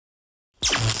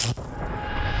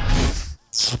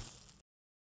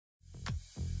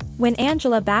When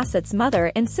Angela Bassett's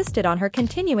mother insisted on her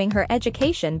continuing her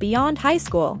education beyond high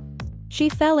school, she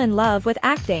fell in love with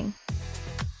acting.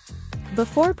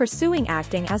 Before pursuing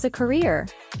acting as a career,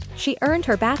 she earned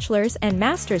her bachelor's and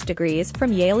master's degrees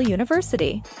from Yale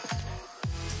University.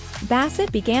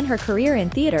 Bassett began her career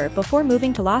in theater before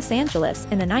moving to Los Angeles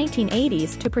in the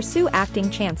 1980s to pursue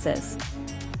acting chances.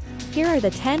 Here are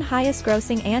the 10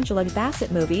 highest-grossing Angela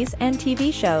Bassett movies and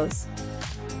TV shows.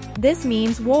 This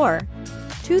Means War,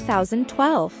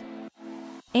 2012.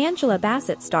 Angela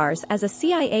Bassett stars as a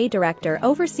CIA director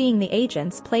overseeing the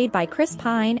agents played by Chris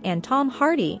Pine and Tom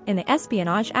Hardy in the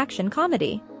espionage action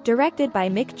comedy, directed by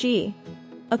Mick G.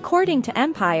 According to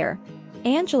Empire,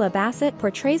 Angela Bassett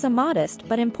portrays a modest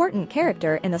but important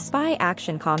character in the spy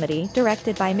action comedy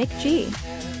directed by Mick G.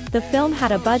 The film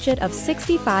had a budget of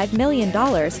 $65 million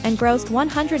and grossed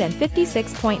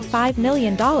 $156.5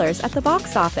 million at the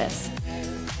box office.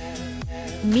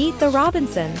 Meet the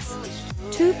Robinsons,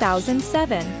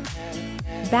 2007.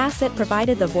 Bassett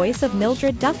provided the voice of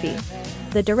Mildred Duffy,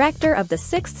 the director of the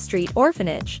 6th Street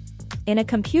Orphanage, in a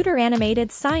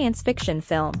computer-animated science fiction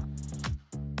film.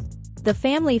 The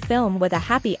family film with a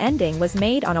happy ending was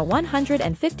made on a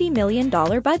 $150 million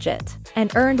budget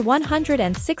and earned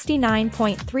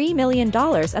 $169.3 million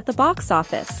at the box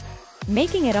office,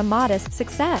 making it a modest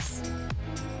success.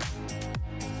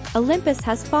 Olympus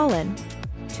Has Fallen,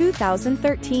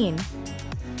 2013.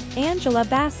 Angela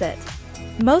Bassett,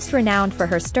 most renowned for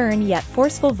her stern yet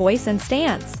forceful voice and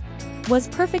stance, was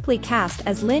perfectly cast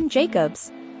as Lynn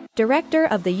Jacobs, director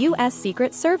of the U.S.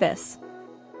 Secret Service.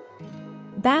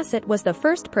 Bassett was the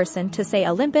first person to say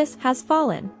Olympus has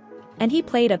fallen, and he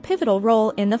played a pivotal role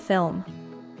in the film.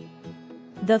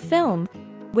 The film,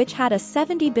 which had a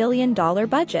 $70 billion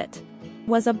budget,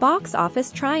 was a box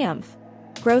office triumph,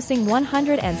 grossing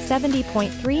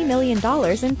 $170.3 million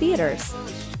in theaters.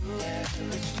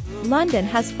 London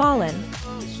Has Fallen,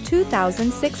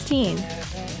 2016.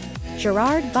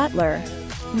 Gerard Butler,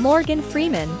 Morgan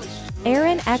Freeman,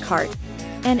 Aaron Eckhart,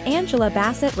 and Angela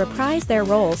Bassett reprised their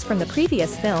roles from the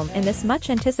previous film in this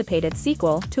much-anticipated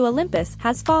sequel to Olympus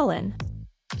Has Fallen.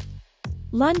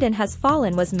 London Has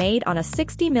Fallen was made on a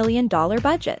 $60 million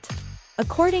budget,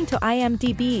 according to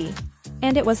IMDb,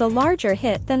 and it was a larger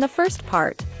hit than the first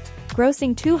part,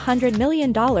 grossing $200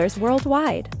 million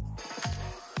worldwide.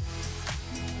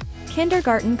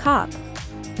 Kindergarten Cop,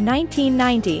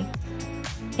 1990.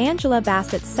 Angela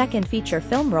Bassett's second feature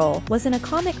film role was in a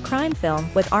comic crime film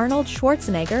with Arnold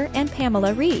Schwarzenegger and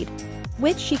Pamela Reed,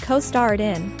 which she co-starred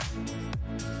in.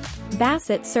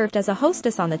 Bassett served as a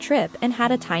hostess on the trip and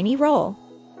had a tiny role.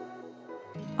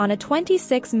 On a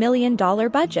 $26 million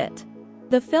budget,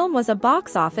 the film was a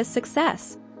box office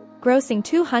success, grossing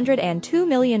 $202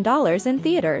 million in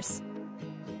theaters.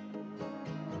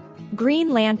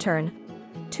 Green Lantern,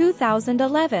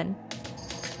 2011.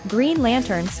 Green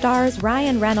Lantern stars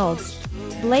Ryan Reynolds,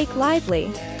 Blake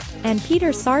Lively, and Peter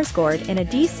Sarsgaard in a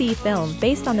DC film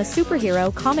based on the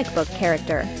superhero comic book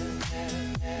character.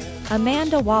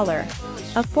 Amanda Waller,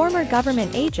 a former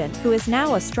government agent who is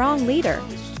now a strong leader,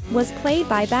 was played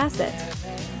by Bassett.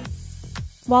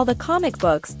 While the comic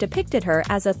books depicted her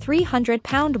as a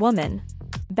 300-pound woman,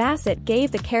 Bassett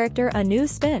gave the character a new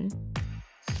spin.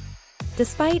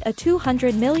 Despite a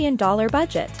 $200 million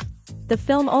budget, the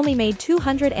film only made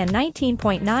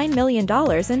 $219.9 million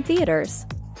in theaters.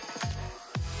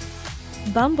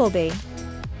 Bumblebee,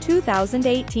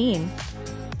 2018.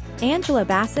 Angela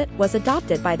Bassett was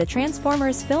adopted by the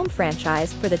Transformers film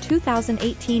franchise for the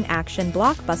 2018 action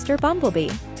blockbuster Bumblebee,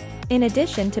 in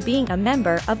addition to being a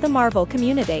member of the Marvel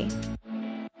community.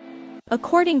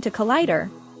 According to Collider,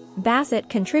 Bassett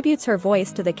contributes her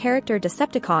voice to the character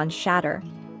Decepticon Shatter,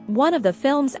 one of the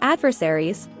film's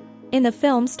adversaries, in the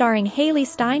film starring Haley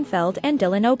Steinfeld and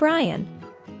Dylan O'Brien.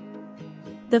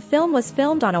 The film was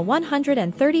filmed on a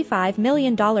 $135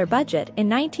 million budget in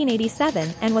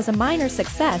 1987 and was a minor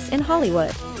success in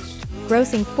Hollywood,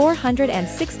 grossing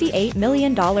 $468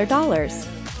 million.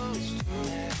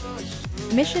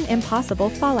 Mission Impossible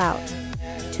Fallout,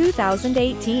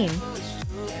 2018.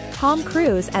 Tom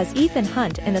Cruise as Ethan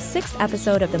Hunt in the 6th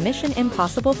episode of the Mission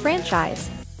Impossible franchise,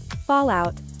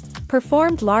 Fallout,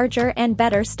 performed larger and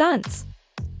better stunts.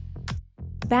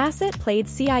 Bassett played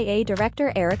CIA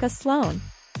Director Erica Sloan,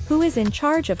 who is in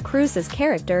charge of Cruise's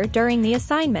character during the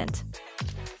assignment.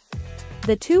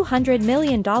 The $200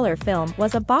 million film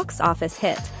was a box office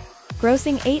hit,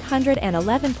 grossing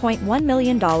 $811.1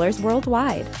 million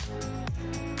worldwide.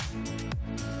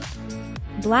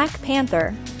 Black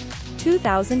Panther,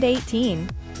 2018.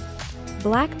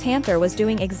 Black Panther was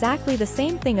doing exactly the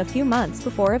same thing a few months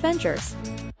before Avengers.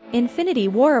 Infinity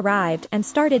War arrived and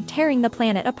started tearing the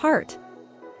planet apart.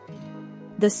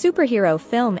 The superhero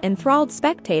film enthralled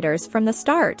spectators from the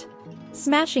start,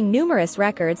 smashing numerous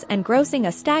records and grossing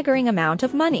a staggering amount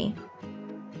of money.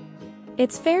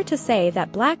 It's fair to say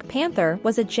that Black Panther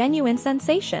was a genuine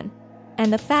sensation,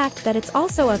 and the fact that it's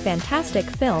also a fantastic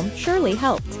film surely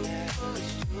helped.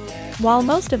 While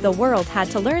most of the world had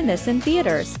to learn this in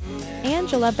theaters,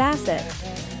 Angela Bassett,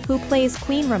 who plays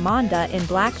Queen Ramonda in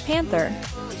Black Panther,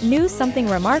 knew something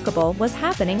remarkable was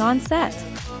happening on set.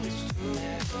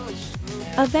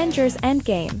 Avengers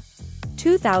Endgame,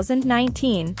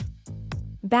 2019.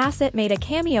 Bassett made a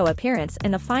cameo appearance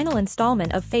in the final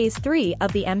installment of Phase 3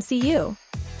 of the MCU,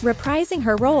 reprising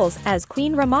her roles as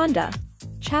Queen Ramonda,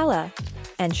 T'Challa,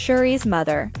 and Shuri's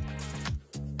mother.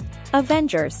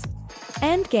 Avengers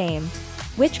Endgame,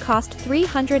 which cost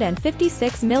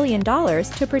 $356 million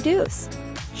to produce,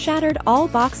 shattered all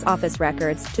box office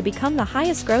records to become the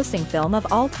highest-grossing film of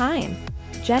all time,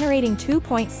 generating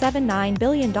 $2.79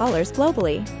 billion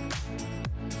globally.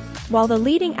 While the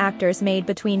leading actors made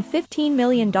between $15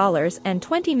 million and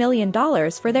 $20 million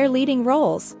for their leading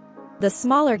roles, the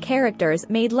smaller characters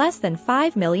made less than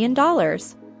 $5 million.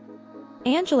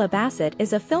 Angela Bassett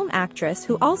is a film actress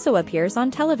who also appears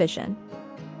on television.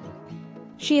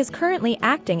 She is currently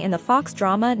acting in the Fox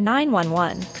drama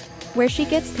 911, where she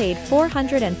gets paid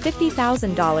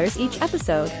 $450,000 each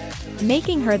episode,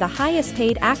 making her the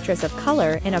highest-paid actress of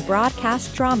color in a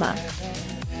broadcast drama.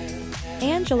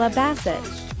 Angela Bassett,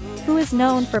 who is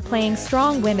known for playing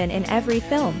strong women in every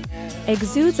film,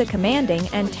 exudes a commanding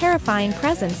and terrifying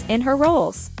presence in her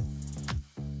roles.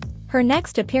 Her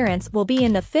next appearance will be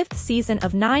in the 5th season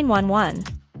of 911,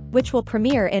 which will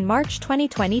premiere in March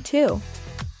 2022.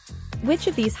 Which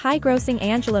of these high-grossing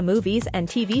Angela movies and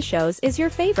TV shows is your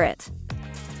favorite?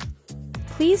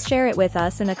 Please share it with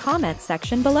us in the comments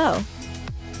section below.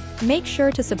 Make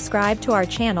sure to subscribe to our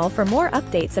channel for more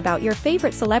updates about your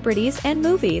favorite celebrities and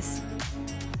movies.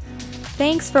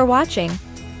 Thanks for watching.